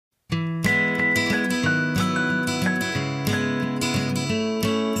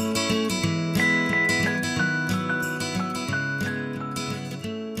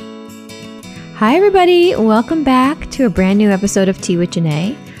Hi, everybody. Welcome back to a brand new episode of Tea with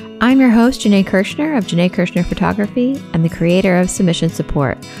Janae. I'm your host, Janae Kirshner of Janae Kirshner Photography and the creator of Submission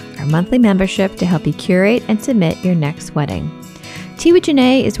Support, our monthly membership to help you curate and submit your next wedding. Tea with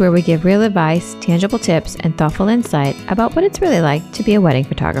Janae is where we give real advice, tangible tips, and thoughtful insight about what it's really like to be a wedding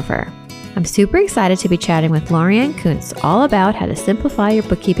photographer. I'm super excited to be chatting with LoriAnn Kuntz all about how to simplify your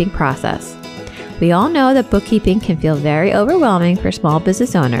bookkeeping process. We all know that bookkeeping can feel very overwhelming for small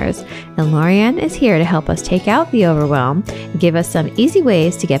business owners, and LoriAnn is here to help us take out the overwhelm and give us some easy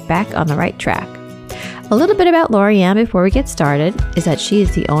ways to get back on the right track. A little bit about LoriAnn before we get started is that she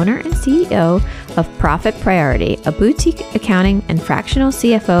is the owner and CEO of Profit Priority, a boutique accounting and fractional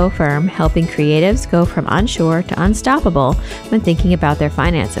CFO firm helping creatives go from unsure to unstoppable when thinking about their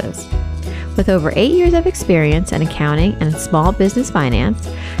finances. With over 8 years of experience in accounting and small business finance,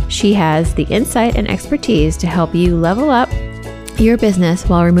 she has the insight and expertise to help you level up your business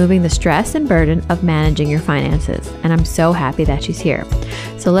while removing the stress and burden of managing your finances. And I'm so happy that she's here.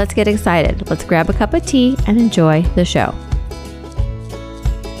 So let's get excited. Let's grab a cup of tea and enjoy the show.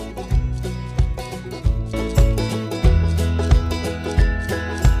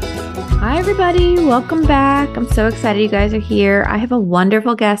 Hi, everybody. Welcome back. I'm so excited you guys are here. I have a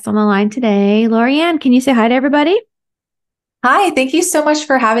wonderful guest on the line today. LoriAnn, can you say hi to everybody? Hi, thank you so much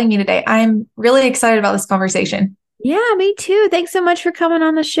for having me today. I'm really excited about this conversation. Yeah, me too. Thanks so much for coming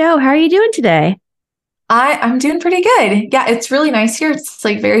on the show. How are you doing today? I'm doing pretty good. Yeah, it's really nice here. It's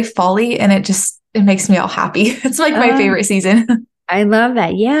like very fall-y and it makes me all happy. It's like my favorite season. I love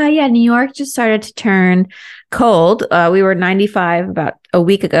that. Yeah. New York just started to turn cold. We were 95 about a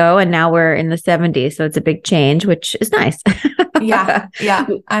week ago, and now we're in the 70s. So it's a big change, which is nice. Yeah.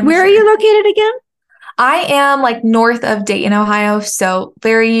 Where are you located again? I am like north of Dayton, Ohio. So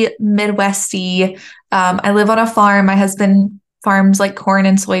very Midwesty. I live on a farm. My husband farms like corn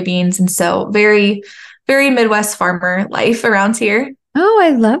and soybeans. And so very, very Midwest farmer life around here. Oh, I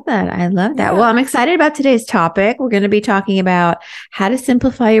love that. Yeah. Well, I'm excited about today's topic. We're going to be talking about how to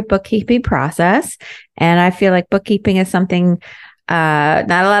simplify your bookkeeping process. And I feel like bookkeeping is something not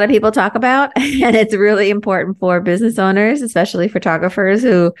a lot of people talk about. And it's really important for business owners, especially photographers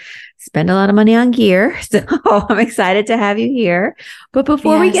who spend a lot of money on gear. So I'm excited to have you here. But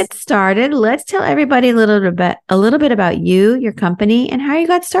before we get started, let's tell everybody a little bit about you, your company, and how you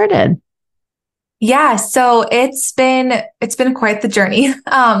got started. Yeah, so it's been quite the journey.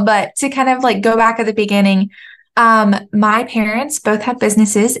 But to kind of like go back at the beginning, my parents both had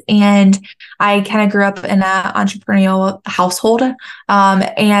businesses and I kind of grew up in an entrepreneurial household.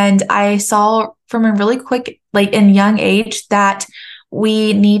 And I saw from a really quick, like in young age, that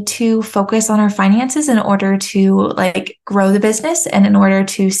we need to focus on our finances in order to like grow the business and in order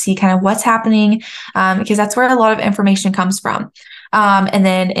to see kind of what's happening, because that's where a lot of information comes from. And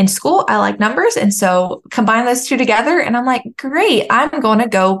then in school, I like numbers. And so combine those two together and I'm like, great, I'm going to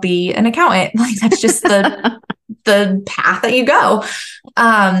go be an accountant. Like that's just the path that you go.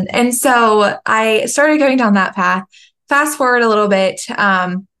 And so I started going down that path. Fast forward a little bit.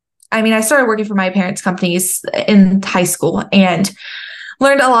 I started working for my parents' companies in high school and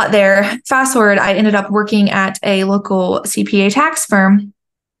learned a lot there. Fast forward, I ended up working at a local CPA tax firm.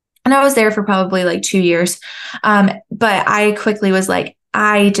 And I was there for probably like 2 years. But I quickly was like,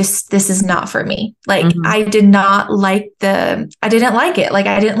 this is not for me. Like, I didn't like it. Like,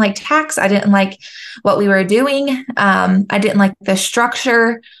 I didn't like tax. I didn't like what we were doing. I didn't like the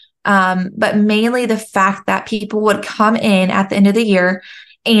structure. But mainly the fact that people would come in at the end of the year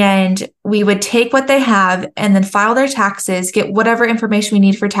and we would take what they have and then file their taxes, get whatever information we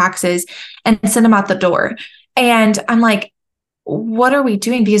need for taxes and send them out the door. And I'm like, what are we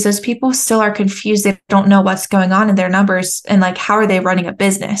doing? Because those people still are confused. They don't know what's going on in their numbers and like, how are they running a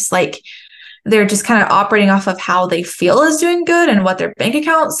business? Like they're just kind of operating off of how they feel is doing good and what their bank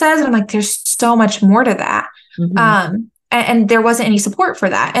account says. And I'm like, there's so much more to that. And there wasn't any support for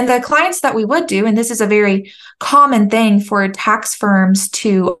that. And the clients that we would do, and this is a very common thing for tax firms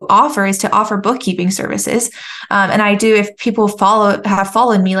to offer, is to offer bookkeeping services. And I do, if people have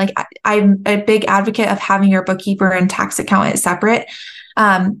followed me, like I'm a big advocate of having your bookkeeper and tax accountant separate,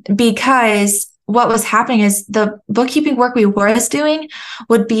 because what was happening is the bookkeeping work we were doing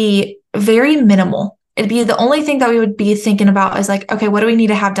would be very minimal. It'd be the only thing that we would be thinking about is like, okay, what do we need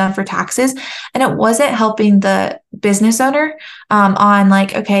to have done for taxes? And it wasn't helping the business owner on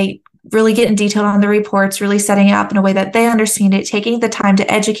like, okay, really getting detailed on the reports, really setting it up in a way that they understand it, taking the time to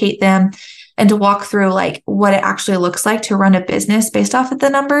educate them and to walk through like what it actually looks like to run a business based off of the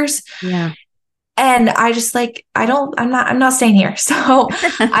numbers. Yeah. And I just like, I'm not staying here. So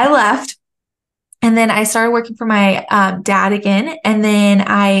I left. And then I started working for my dad again. And then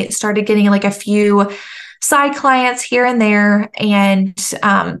I started getting like a few side clients here and there. And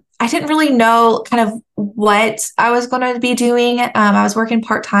I didn't really know kind of what I was going to be doing. I was working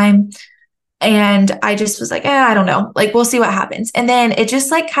part-time and I just was like, I don't know, like, we'll see what happens. And then it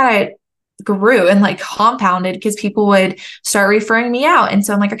just like kind of grew and like compounded because people would start referring me out. And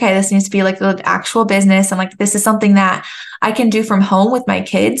so I'm like, okay, this needs to be like the actual business. I'm like, this is something that I can do from home with my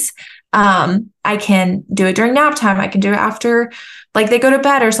kids. I can do it during nap time. I can do it after like they go to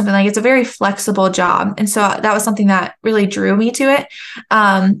bed or something. Like it's a very flexible job. And so that was something that really drew me to it.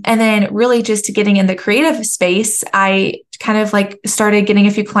 And then really just getting in the creative space, I kind of like started getting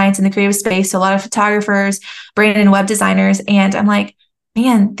a few clients in the creative space. So a lot of photographers, brand and web designers. And I'm like,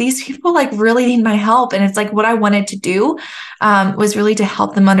 man, these people like really need my help. And it's like what I wanted to do was really to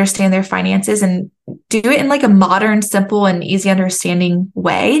help them understand their finances and do it in like a modern, simple, and easy understanding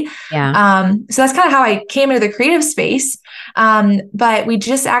way. Yeah. So that's kind of how I came into the creative space. But we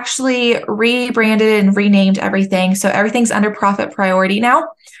just actually rebranded and renamed everything. So everything's under Profit Priority now.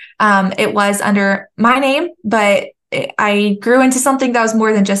 It was under my name, but I grew into something that was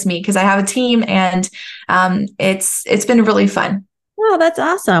more than just me because I have a team and it's been really fun. Oh, that's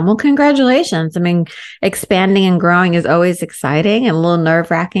awesome. Well, congratulations. I mean, expanding and growing is always exciting and a little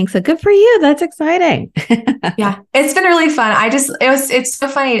nerve-wracking. So good for you. That's exciting. Yeah, it's been really fun. It's so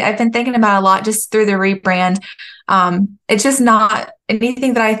funny. I've been thinking about it a lot just through the rebrand. It's just not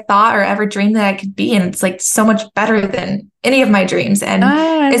anything that I thought or ever dreamed that I could be. And it's like so much better than any of my dreams. And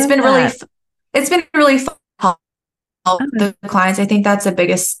it's been really fun. Help the clients. I think that's the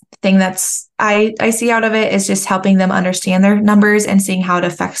biggest thing I see out of it is just helping them understand their numbers and seeing how it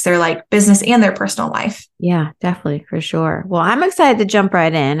affects their like business and their personal life. Yeah, definitely, for sure. Well, I'm excited to jump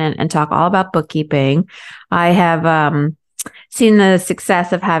right in and talk all about bookkeeping. I have seen the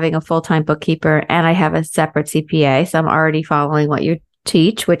success of having a full-time bookkeeper, and I have a separate CPA. So I'm already following what you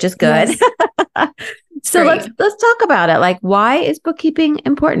teach, which is good. Yes. So let's talk about it. Like, why is bookkeeping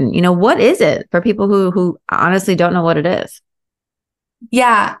important? You know, what is it for people who honestly don't know what it is?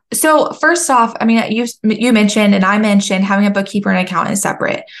 Yeah. So first off, I mean, you mentioned, and I mentioned having a bookkeeper and accountant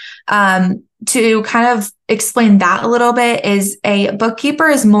separate. To kind of explain that a little bit is a bookkeeper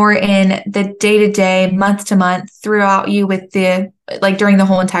is more in the day-to-day, month-to-month throughout you with like during the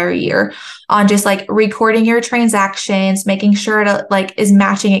whole entire year on just like recording your transactions, making sure it like is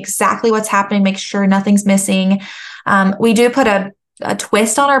matching exactly what's happening, make sure nothing's missing. We do put a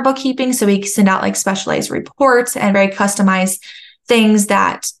twist on our bookkeeping. So we send out like specialized reports and very customized things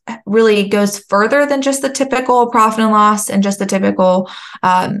that really goes further than just the typical profit and loss and just the typical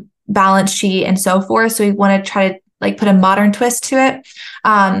balance sheet and so forth. So we want to try to like put a modern twist to it.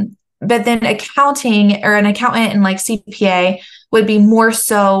 But then accounting or an accountant and like CPA would be more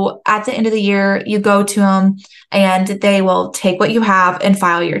so at the end of the year, you go to them and they will take what you have and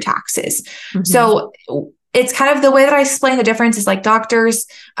file your taxes. Mm-hmm. So it's kind of the way that I explain the difference is like doctors,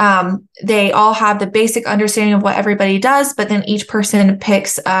 they all have the basic understanding of what everybody does, but then each person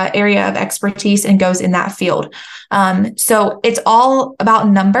picks an area of expertise and goes in that field. So it's all about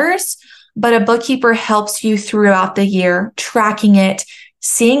numbers, but a bookkeeper helps you throughout the year, tracking it,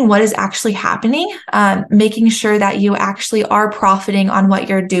 seeing what is actually happening, making sure that you actually are profiting on what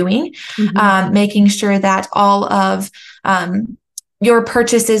you're doing, mm-hmm. Making sure that all of your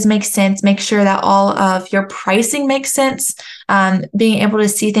purchases make sense, make sure that all of your pricing makes sense, being able to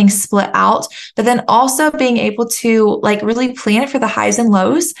see things split out, but then also being able to like really plan for the highs and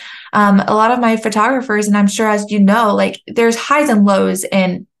lows. A lot of my photographers, and I'm sure as you know, like there's highs and lows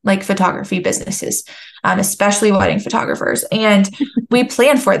in like photography businesses, especially wedding photographers. And we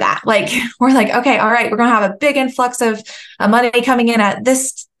plan for that. Like, we're like, okay, all right, we're going to have a big influx of money coming in at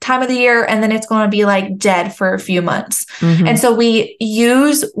this time of the year. And then it's going to be like dead for a few months. Mm-hmm. And so we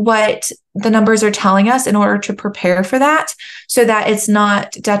use what the numbers are telling us in order to prepare for that so that it's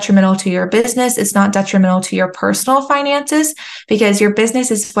not detrimental to your business. It's not detrimental to your personal finances because your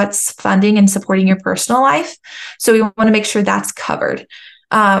business is what's funding and supporting your personal life. So we want to make sure that's covered.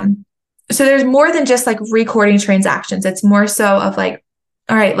 So there's more than just like recording transactions. It's more so of like,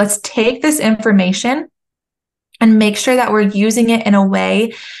 all right, let's take this information and make sure that we're using it in a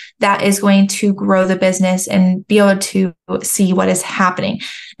way that is going to grow the business and be able to see what is happening.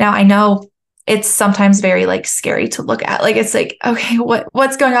 Now, I know it's sometimes very like scary to look at. Like, it's like, okay,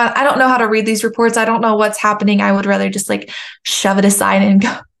 what's going on? I don't know how to read these reports. I don't know what's happening. I would rather just like shove it aside and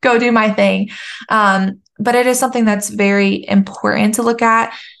go do my thing. But it is something that's very important to look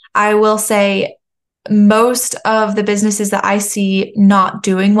at. I will say most of the businesses that I see not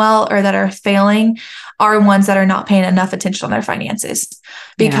doing well or that are failing are ones that are not paying enough attention on their finances,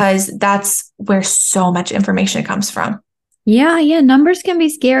 because that's where so much information comes from. Yeah. Numbers can be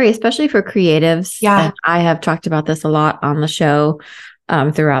scary, especially for creatives. Yeah. And I have talked about this a lot on the show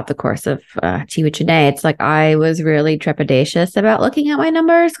throughout the course of Tea with Janae. It's like I was really trepidatious about looking at my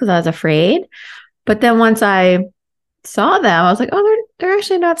numbers because I was afraid. But then once I saw them, I was like, oh, they're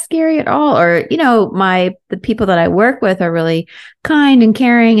actually not scary at all. Or, the people that I work with are really kind and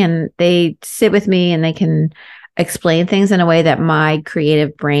caring, and they sit with me and they can explain things in a way that my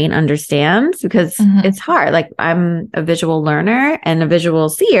creative brain understands, because it's hard. Like, I'm a visual learner and a visual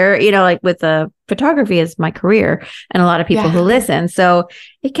seer, like with the photography is my career and a lot of people who listen. So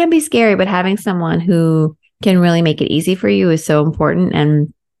it can be scary, but having someone who can really make it easy for you is so important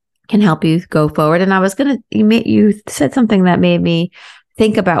and can help you go forward. And I was you said something that made me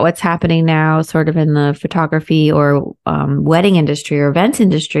think about what's happening now sort of in the photography or wedding industry or events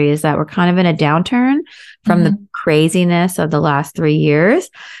industry, is that we're kind of in a downturn from the craziness of the last 3 years,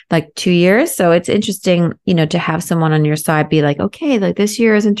 like 2 years. So it's interesting, to have someone on your side be like, okay, like this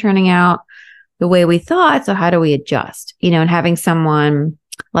year isn't turning out the way we thought. So how do we adjust, and having someone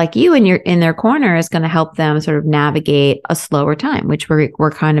like you in their corner is going to help them sort of navigate a slower time, which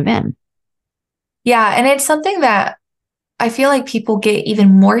we're kind of in. Yeah. And it's something that I feel like people get even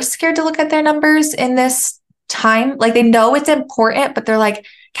more scared to look at their numbers in this time. Like, they know it's important, but they're like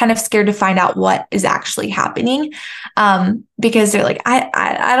kind of scared to find out what is actually happening. Because they're like,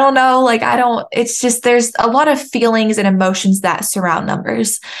 I don't know. Like, it's just, there's a lot of feelings and emotions that surround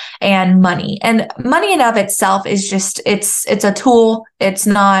numbers and money in of itself is just, it's a tool. It's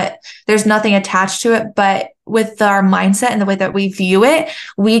not, there's nothing attached to it, but with our mindset and the way that we view it,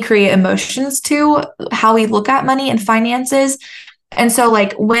 we create emotions to how we look at money and finances. And so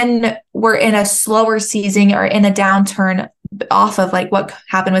like when we're in a slower season or in a downturn off of like what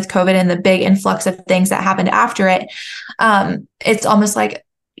happened with COVID and the big influx of things that happened after it, it's almost like,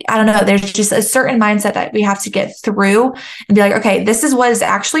 I don't know, there's just a certain mindset that we have to get through and be like, okay, this is what is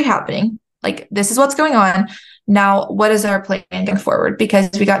actually happening. Like, this is what's going on. Now, what is our plan going forward? Because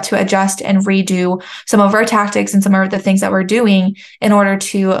we got to adjust and redo some of our tactics and some of the things that we're doing in order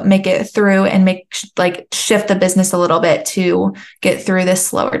to make it through and shift the business a little bit to get through this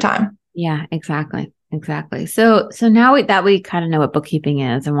slower time. Yeah, exactly. So now that we kind of know what bookkeeping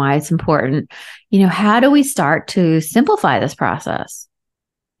is and why it's important, how do we start to simplify this process?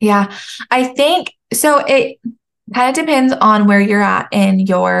 Yeah, I think so. It kind of depends on where you're at in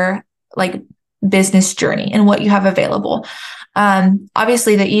your business journey and what you have available.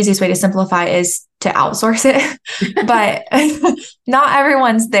 Obviously the easiest way to simplify is to outsource it, but not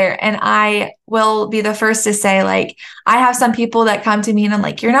everyone's there. And I will be the first to say, I have some people that come to me and I'm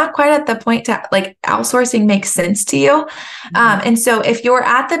like, you're not quite at the point to outsourcing makes sense to you. And so if you're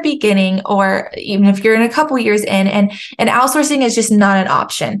at the beginning, or even if you're in a couple years in and outsourcing is just not an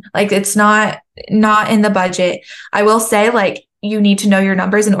option, it's not in the budget. I will say you need to know your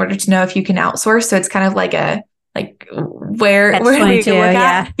numbers in order to know if you can outsource. So it's kind of where do we look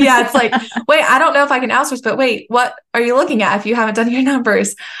at? Yeah. It's wait, I don't know if I can outsource, but wait, what are you looking at if you haven't done your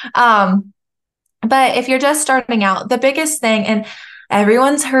numbers? But if you're just starting out, the biggest thing, and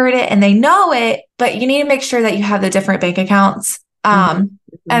everyone's heard it and they know it, but you need to make sure that you have the different bank accounts. And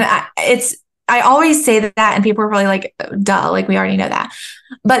I always say that and people are probably like, duh, we already know that.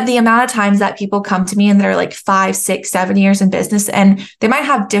 But the amount of times that people come to me and they're 5, 6, 7 years in business and they might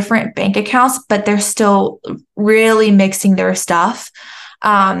have different bank accounts, but they're still really mixing their stuff.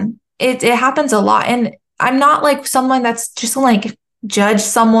 It happens a lot. And I'm not someone that's just judge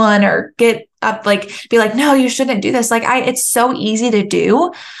someone or get up, be like, no, you shouldn't do this. It's so easy to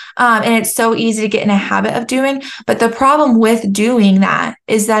do. And it's so easy to get in a habit of doing. But the problem with doing that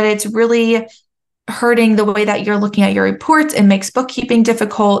is that it's really hurting the way that you're looking at your reports. It makes bookkeeping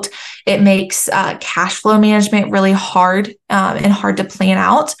difficult. It makes cash flow management really hard and hard to plan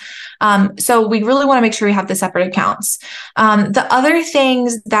out. So we really want to make sure we have the separate accounts. The other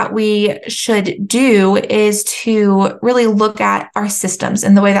things that we should do is to really look at our systems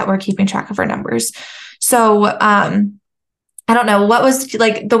and the way that we're keeping track of our numbers. So I don't know, what was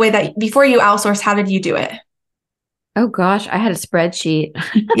the way that before you outsource, how did you do it? Oh gosh, I had a spreadsheet.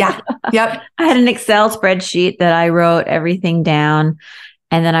 Yeah. Yep. I had an Excel spreadsheet that I wrote everything down,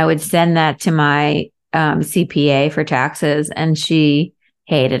 and then I would send that to my CPA for taxes, and she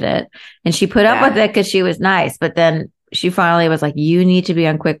hated it. And she put up with it because she was nice, but then she finally was like, you need to be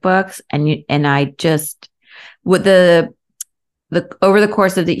on QuickBooks. And I just, with the over the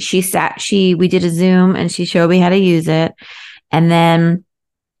course of we did a Zoom and she showed me how to use it. And then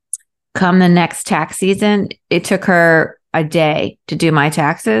come the next tax season, it took her a day to do my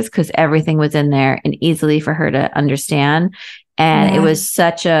taxes because everything was in there and easily for her to understand. And it was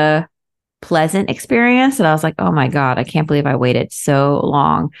such a pleasant experience that I was like, oh my God, I can't believe I waited so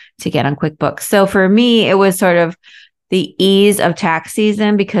long to get on QuickBooks. So for me, it was sort of the ease of tax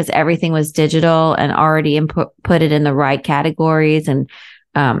season because everything was digital and already put it in the right categories and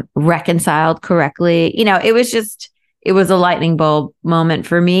reconciled correctly. It was a lightning bulb moment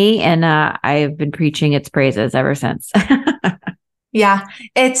for me. And I've been preaching its praises ever since. Yeah,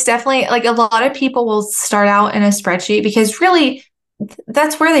 it's definitely like a lot of people will start out in a spreadsheet because really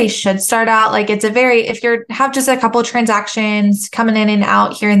that's where they should start out. Like if you have just a couple of transactions coming in and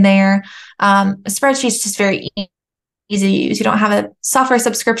out here and there, a spreadsheet's just very easy to use. You don't have a software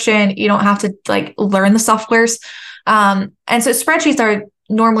subscription. You don't have to like learn the softwares. And so spreadsheets are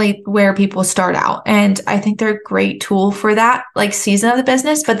normally where people start out. And I think they're a great tool for that like season of the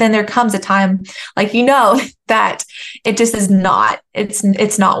business. But then there comes a time like, that it just is not,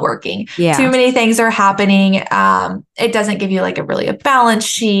 it's not working. Yeah. Too many things are happening. It doesn't give you like a balance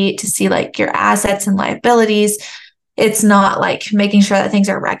sheet to see like your assets and liabilities. It's not like making sure that things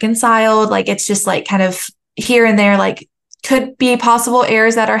are reconciled. Like it's just like kind of here and there, like could be possible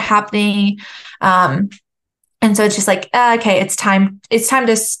errors that are happening. And so it's just like, okay, it's time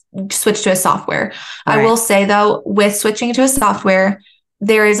to switch to a software. Right. I will say though, with switching to a software,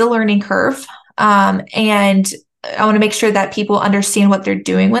 there is a learning curve. And I want to make sure that people understand what they're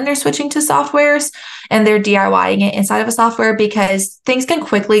doing when they're switching to softwares and they're DIYing it inside of a software because things can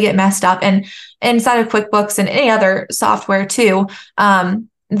quickly get messed up. And inside of QuickBooks and any other software too,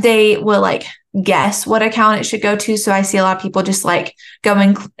 they will like guess what account it should go to. So I see a lot of people just like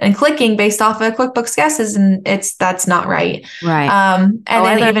going and clicking based off of QuickBooks guesses, and that's not right. Right. And then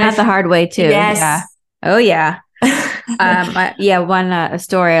I learned that the hard way too. Yes. Yeah. Oh yeah. A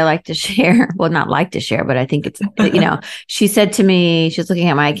story I like to share. Well, not like to share, but I think it's, she said to me, she was looking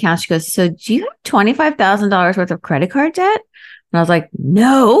at my account. She goes, so do you have $25,000 worth of credit card debt? And I was like,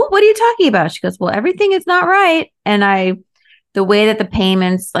 no, what are you talking about? She goes, well, everything is not right. And the way that the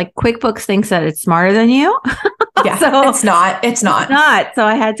payments, like QuickBooks thinks that it's smarter than you. Yeah, so it's not. So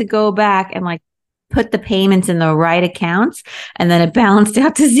I had to go back and like put the payments in the right accounts, and then it balanced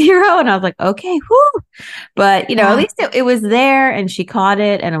out to zero. And I was like, okay, whoo. But at least it was there, and she caught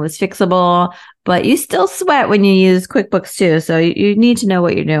it, and it was fixable. But you still sweat when you use QuickBooks too, so you need to know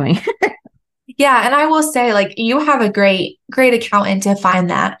what you're doing. Yeah. And I will say, like, you have a great accountant to find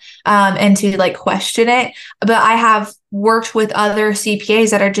that and to like question it. But I have worked with other CPAs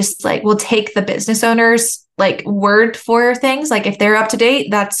that are just like, will take the business owner's like word for things. Like if they're up to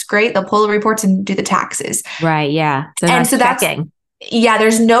date, that's great. They'll pull the reports and do the taxes. Right. Yeah. So checking.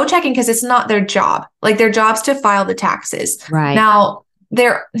 There's no checking because it's not their job. Like their job's to file the taxes. Right. Now,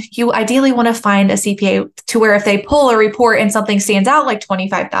 you ideally want to find a CPA to where if they pull a report and something stands out like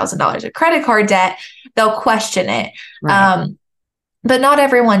 $25,000 of credit card debt, they'll question it. Right. But not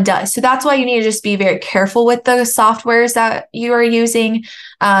everyone does. So that's why you need to just be very careful with the softwares that you are using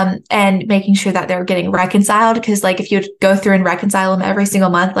and making sure that they're getting reconciled. Because like if you go through and reconcile them every single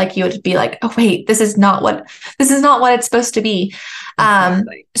month, like you would be like, oh wait, this is not what it's supposed to be.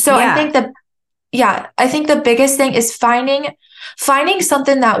 Exactly. So yeah. I think the biggest thing is finding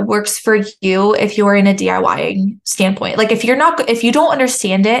something that works for you if you're in a DIYing standpoint. Like if you don't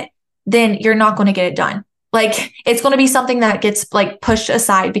understand it, then you're not going to get it done. Like it's going to be something that gets like pushed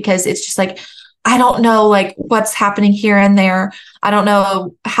aside because it's just like, I don't know like what's happening here and there. I don't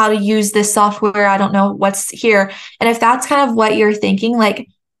know how to use this software. I don't know what's here. And if that's kind of what you're thinking, like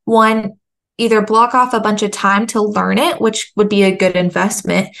either block off a bunch of time to learn it, which would be a good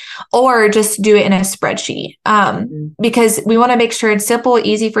investment, or just do it in a spreadsheet. Because we want to make sure it's simple,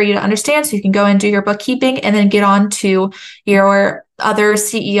 easy for you to understand so you can go and do your bookkeeping and then get on to your other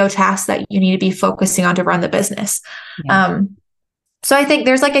CEO tasks that you need to be focusing on to run the business. Yeah. So I think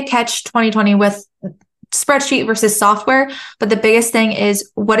there's like a catch 2020 with spreadsheet versus software, but the biggest thing is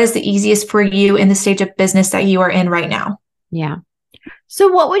what is the easiest for you in the stage of business that you are in right now? Yeah.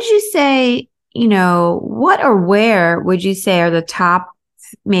 So what would you say, what or where would you say are the top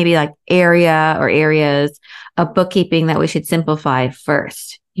maybe like areas of bookkeeping that we should simplify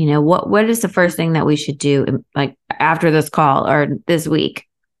first? What is the first thing that we should do like after this call or this week?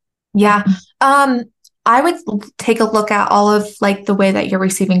 Yeah. I would take a look at all of like the way that you're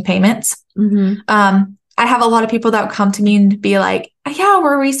receiving payments. Mm-hmm. I have a lot of people that come to me and be like, yeah,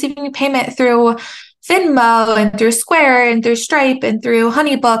 we're receiving a payment through Venmo and through Square and through Stripe and through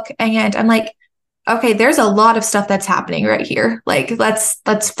Honeybook. And I'm like, okay, there's a lot of stuff that's happening right here. Like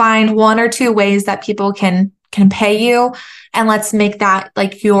let's find one or two ways that people can can pay you, and let's make that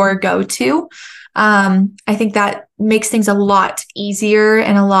like your go-to. I think that makes things a lot easier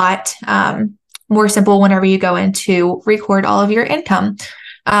and a lot more simple whenever you go in to record all of your income.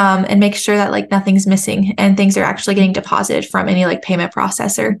 And make sure that like nothing's missing and things are actually getting deposited from any like payment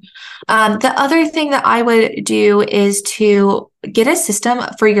processor. The other thing that I would do is to get a system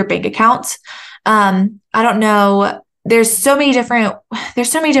for your bank accounts. I don't know. There's so many different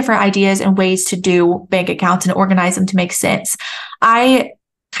ideas and ways to do bank accounts and organize them to make sense. I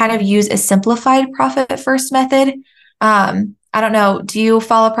kind of use a simplified profit first method. I don't know. Do you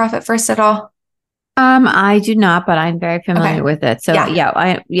follow profit first at all? I do not, but I'm very familiar with it. So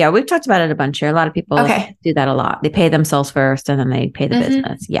we've talked about it a bunch here. A lot of people do that a lot. They pay themselves first and then they pay the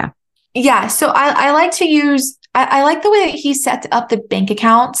business. Yeah. Yeah. So I like to use, I like the way that he sets up the bank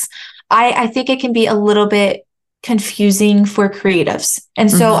accounts. I think it can be a little bit confusing for creatives. And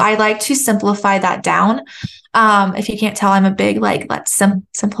so I like to simplify that down. If you can't tell, I'm a big, like, let's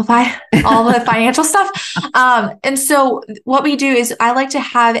simplify all the financial stuff. And so what we do is I like to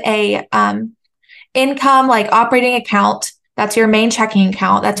have a, income, like operating account. That's your main checking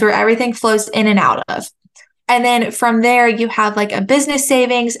account. That's where everything flows in and out of. And then from there, you have like a business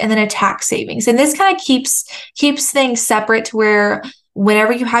savings and then a tax savings. And this kind of keeps things separate to where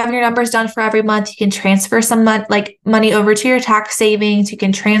whenever you have your numbers done for every month, you can transfer some money over to your tax savings. You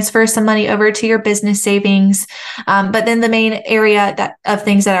can transfer some money over to your business savings. But then the main area of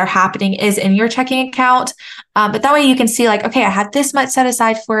things that are happening is in your checking account. But that way you can see like, okay, I have this much set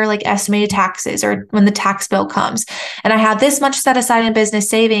aside for like estimated taxes or when the tax bill comes. And I have this much set aside in business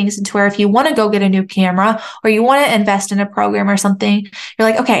savings, and to where if you want to go get a new camera or you want to invest in a program or something, you're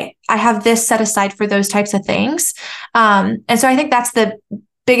like, okay, I have this set aside for those types of things. And so I think that's the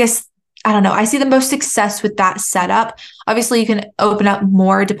biggest, I don't know, I see the most success with that setup. Obviously you can open up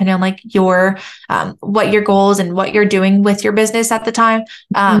more depending on like your, what your goals and what you're doing with your business at the time.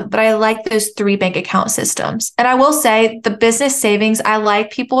 But I like those 3 bank account systems. And I will say the business savings, I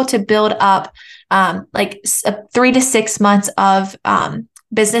like people to build up, like 3 to 6 months of,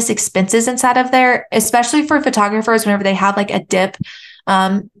 business expenses inside of there, especially for photographers, whenever they have like a dip,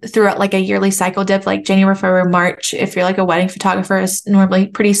 throughout like a yearly cycle dip, like January, February, March, if you're like a wedding photographer, is normally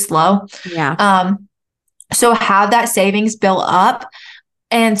pretty slow. Yeah. So have that savings built up.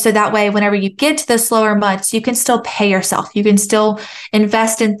 And so that way, whenever you get to the slower months, you can still pay yourself. You can still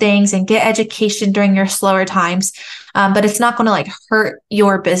invest in things and get education during your slower times. But it's not going to like hurt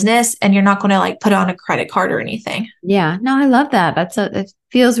your business, and you're not going to like put it on a credit card or anything. Yeah. No, I love that. It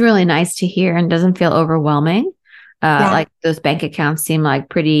feels really nice to hear and doesn't feel overwhelming. Like those bank accounts seem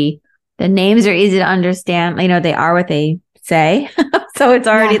like the names are easy to understand. You know, they are what they say. So it's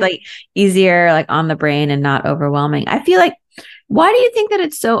already like easier, like on the brain and not overwhelming. I feel like, why do you think that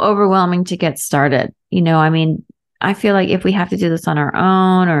it's so overwhelming to get started? You know, I mean, I feel like if we have to do this on our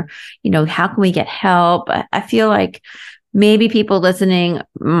own, or, you know, how can we get help? I feel like maybe people listening,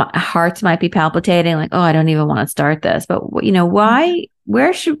 hearts might be palpitating like, oh, I don't even want to start this. But, you know, why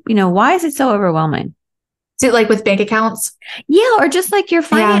is it so overwhelming? Is it like with bank accounts? Yeah. Or just like your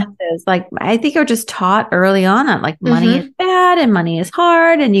finances. Yeah. Like, I think you're just taught early on that like money is bad and money is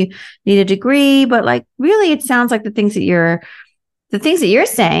hard and you need a degree. But like, really, it sounds like the things that you're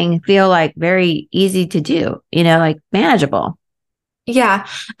saying feel like very easy to do, you know, like manageable. Yeah.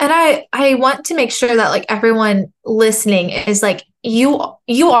 And I want to make sure that like everyone listening is like, you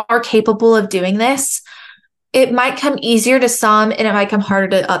are capable of doing this. It might come easier to some and it might come harder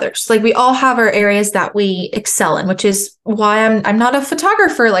to others. Like we all have our areas that we excel in, which is why I'm not a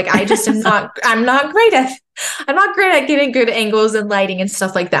photographer. Like I just I'm not great at getting good angles and lighting and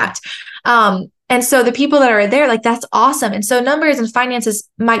stuff like that. And so the people that are there, like that's awesome. And so numbers and finances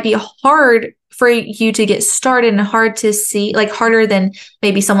might be hard for you to get started and hard to see, like harder than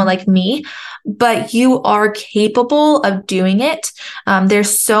maybe someone like me, but you are capable of doing it.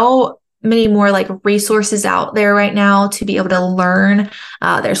 There's so many more like resources out there right now to be able to learn.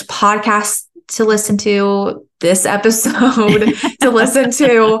 There's podcasts to listen to, this episode to listen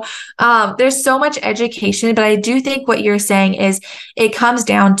to. There's so much education, but I do think what you're saying is it comes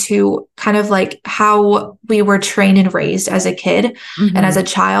down to kind of like how we were trained and raised as a kid and as a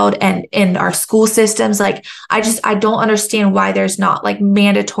child and in our school systems. Like, I don't understand why there's not like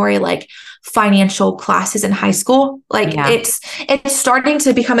mandatory, like financial classes in high school. Like it's starting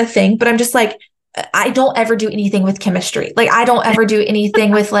to become a thing, but I'm just like, I don't ever do anything with chemistry. Like I don't ever do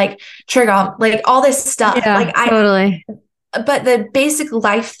anything with like trigon, like all this stuff. Yeah, like totally. But the basic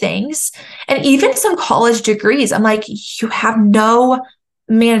life things and even some college degrees, I'm like, you have no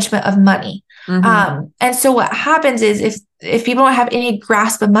management of money. And so what happens is if people don't have any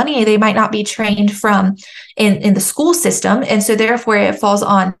grasp of money, they might not be trained from in the school system. And so therefore it falls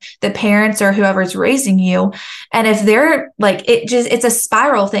on the parents or whoever's raising you. And if they're like, it's a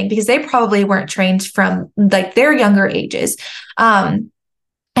spiral thing because they probably weren't trained from like their younger ages. And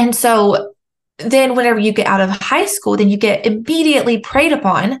so then whenever you get out of high school, then you get immediately preyed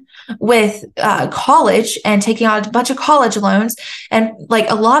upon with college and taking out a bunch of college loans. And like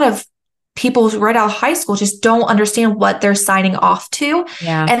a lot of people right out of high school just don't understand what they're signing off to.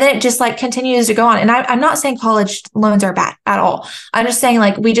 Yeah. And then it just like continues to go on. And I'm not saying college loans are bad at all. I'm just saying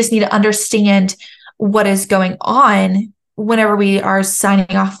like, we just need to understand what is going on whenever we are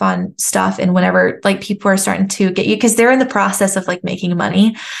signing off on stuff and whenever like people are starting to get you, because they're in the process of like making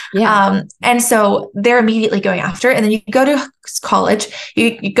money. Yeah. And so they're immediately going after it. And then you go to college,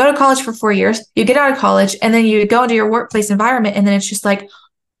 you go to college for 4 years, you get out of college, and then you go into your workplace environment. And then it's just like,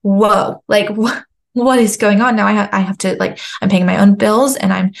 whoa, like what is going on now? I have to like, I'm paying my own bills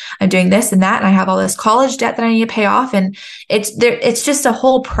and I'm doing this and that. And I have all this college debt that I need to pay off. And it's just a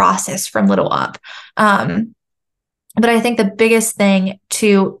whole process from little up. But I think the biggest thing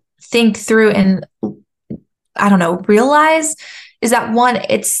to think through and realize is that one,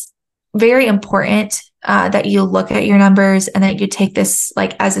 it's very important that you look at your numbers and that you take this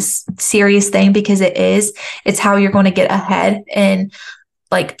like as a serious thing, because it's how you're going to get ahead in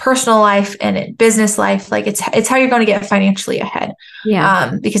like personal life and in business life. Like it's how you're going to get financially ahead.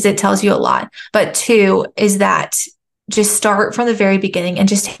 Yeah. Because it tells you a lot. But two is that just start from the very beginning and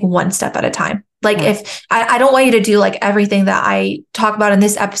just take one step at a time. Like if I don't want you to do like everything that I talk about in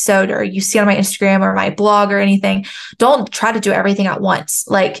this episode or you see on my Instagram or my blog or anything. Don't try to do everything at once.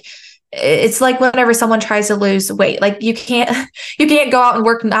 Like it's like whenever someone tries to lose weight, like you can't go out and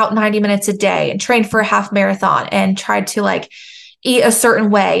work out 90 minutes a day and train for a half marathon and try to like eat a certain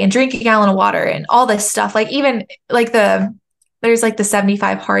way and drink a gallon of water and all this stuff. Like even like there's like the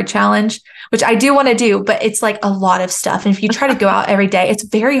 75 hard challenge, which I do want to do, but it's like a lot of stuff. And if you try to go out every day, it's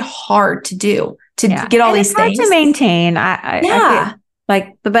very hard to do, get all these things. Hard to maintain. I feel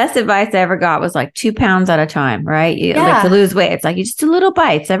like the best advice I ever got was like 2 pounds at a time, right? Like to lose weight. It's like you just do little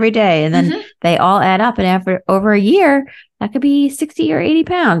bites every day and then they all add up. And after over a year, that could be 60 or 80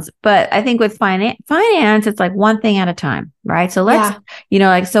 pounds. But I think with finance, it's like one thing at a time, right? So let's,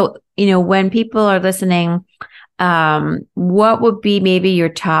 when people are listening, what would be maybe your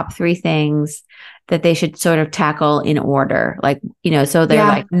top 3 things that they should sort of tackle in order? Like, so they're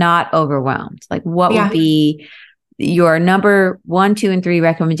like not overwhelmed. Like what would be your number 1, 2, and 3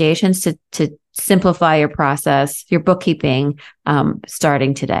 recommendations to simplify your process, your bookkeeping,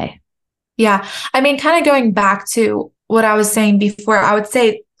 starting today? Yeah. I mean, kind of going back to what I was saying before, I would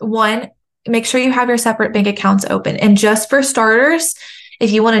say 1, make sure you have your separate bank accounts open. And just for starters,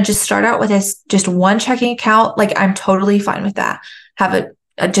 if you want to just start out with just one checking account, like I'm totally fine with that. Have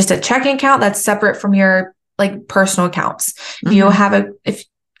just a checking account that's separate from your like personal accounts. If you have if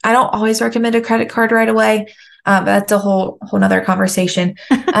I don't always recommend a credit card right away, but that's a whole nother conversation.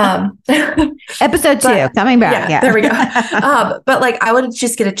 Episode 2 coming back. Yeah, there we go. But like I would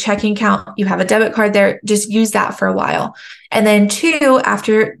just get a checking account. You have a debit card there, just use that for a while. And then 2,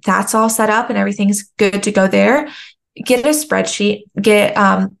 after that's all set up and everything's good to go there, get a spreadsheet, get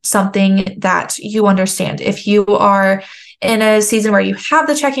something that you understand. If you are in a season where you have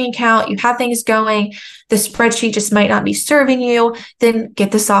the checking account, you have things going, the spreadsheet just might not be serving you, then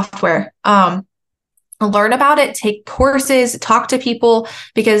get the software. Learn about it, take courses, talk to people,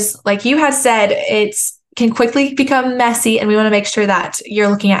 because like you had said, it's can quickly become messy and we want to make sure that you're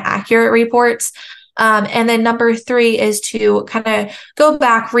looking at accurate reports. And then number 3 is to kind of go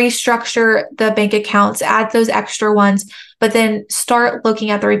back, restructure the bank accounts, add those extra ones, but then start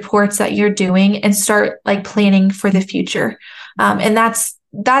looking at the reports that you're doing and start like planning for the future. And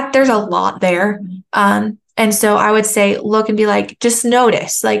there's a lot there. And so I would say, look and be like, just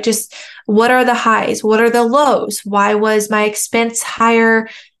notice, like, just what are the highs? What are the lows? Why was my expense higher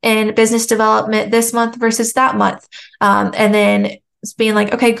in business development this month versus that month? And then it's being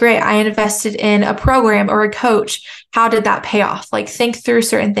like, okay, great. I invested in a program or a coach. How did that pay off? Like think through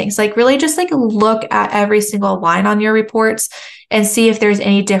certain things, like really just like look at every single line on your reports and see if there's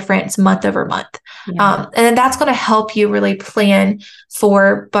any difference month over month. And then that's going to help you really plan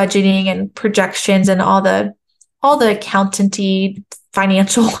for budgeting and projections and all the accountancy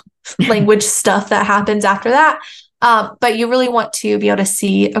financial language stuff that happens after that. But you really want to be able to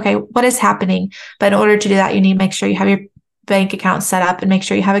see, okay, what is happening? But in order to do that, you need to make sure you have your bank account set up and make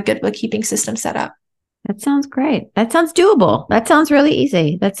sure you have a good bookkeeping system set up. That sounds great. That sounds doable. That sounds really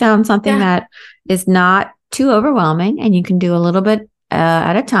easy. That sounds something that is not too overwhelming and you can do a little bit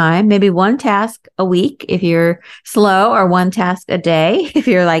at a time, maybe one task a week if you're slow, or one task a day if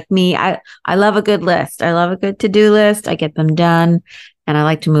you're like me. I love a good list. I love a good to-do list. I get them done and I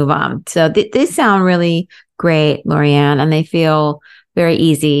like to move on. So they sound really great, LoriAnn, and they feel very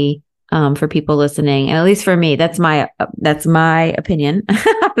easy for people listening. And at least for me, that's my opinion.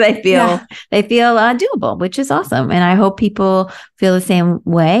 They feel doable, which is awesome. And I hope people feel the same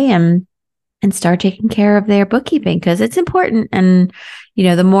way and start taking care of their bookkeeping, because it's important. And,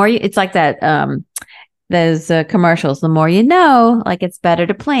 the more it's like that, those commercials, the more like it's better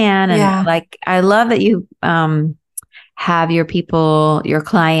to plan. And like, I love that you have your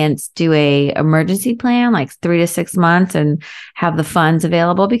clients do a emergency plan, like 3 to 6 months, and have the funds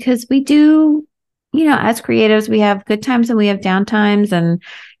available, because we do, as creatives, we have good times and we have down times, and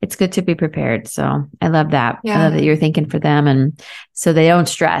it's good to be prepared. So I love that. Yeah. I love that you're thinking for them, and so they don't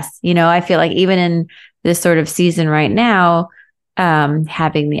stress. I feel like even in this sort of season right now,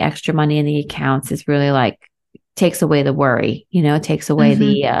 having the extra money in the accounts is really like takes away the worry. It takes away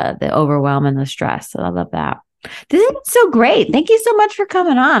the overwhelm and the stress. So I love that. This is so great. Thank you so much for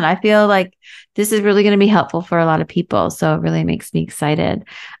coming on. I feel like this is really going to be helpful for a lot of people. So it really makes me excited.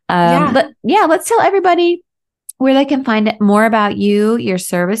 Let's tell everybody where they can find more about you, your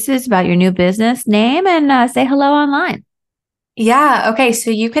services, about your new business name, and say hello online. Yeah. Okay. So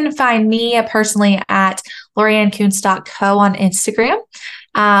you can find me personally at LoriAnnKuntz.co on Instagram.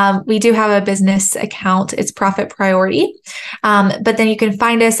 We do have a business account. It's Profit Priority. But then you can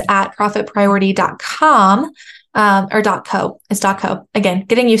find us at profitpriority.com. Or .co. It's .co. Again,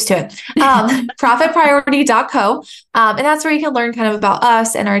 getting used to it. Profitpriority.co. And that's where you can learn kind of about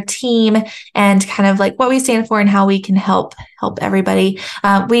us and our team, and kind of like what we stand for and how we can help everybody.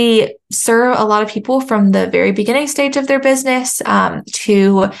 We serve a lot of people from the very beginning stage of their business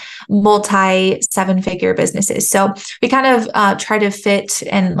to multi-7-figure businesses. So we kind of try to fit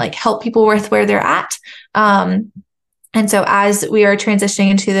and like help people with where they're at. And so as we are transitioning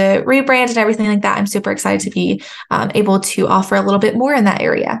into the rebrand and everything like that, I'm super excited to be able to offer a little bit more in that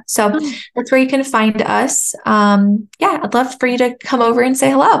area. So that's where you can find us. I'd love for you to come over and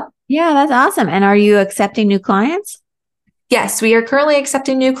say hello. Yeah, that's awesome. And are you accepting new clients? Yes, we are currently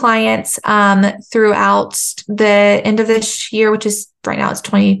accepting new clients throughout the end of this year, which is right now it's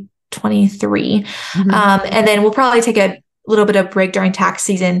 2023. And then we'll probably take a little bit of break during tax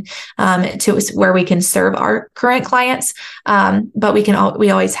season to where we can serve our current clients. But we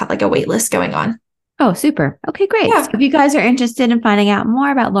always have like a wait list going on. Oh, super. Okay, great. Yeah. So if you guys are interested in finding out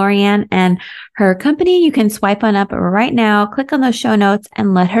more about LoriAnn and her company, you can swipe on up right now, click on those show notes,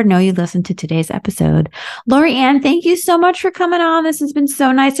 and let her know you listened to today's episode. LoriAnn, thank you so much for coming on. This has been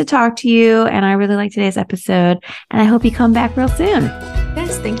so nice to talk to you, and I really like today's episode, and I hope you come back real soon.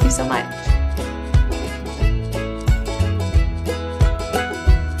 Yes, thank you so much.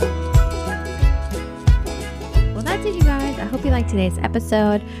 I hope you liked today's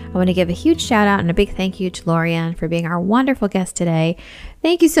episode. I want to give a huge shout out and a big thank you to LoriAnn for being our wonderful guest today.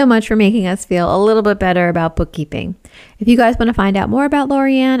 Thank you so much for making us feel a little bit better about bookkeeping. If you guys want to find out more about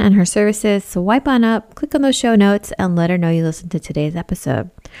LoriAnn and her services, swipe on up, click on those show notes, and let her know you listened to today's episode.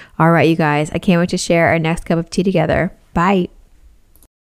 All right, you guys, I can't wait to share our next cup of tea together. Bye.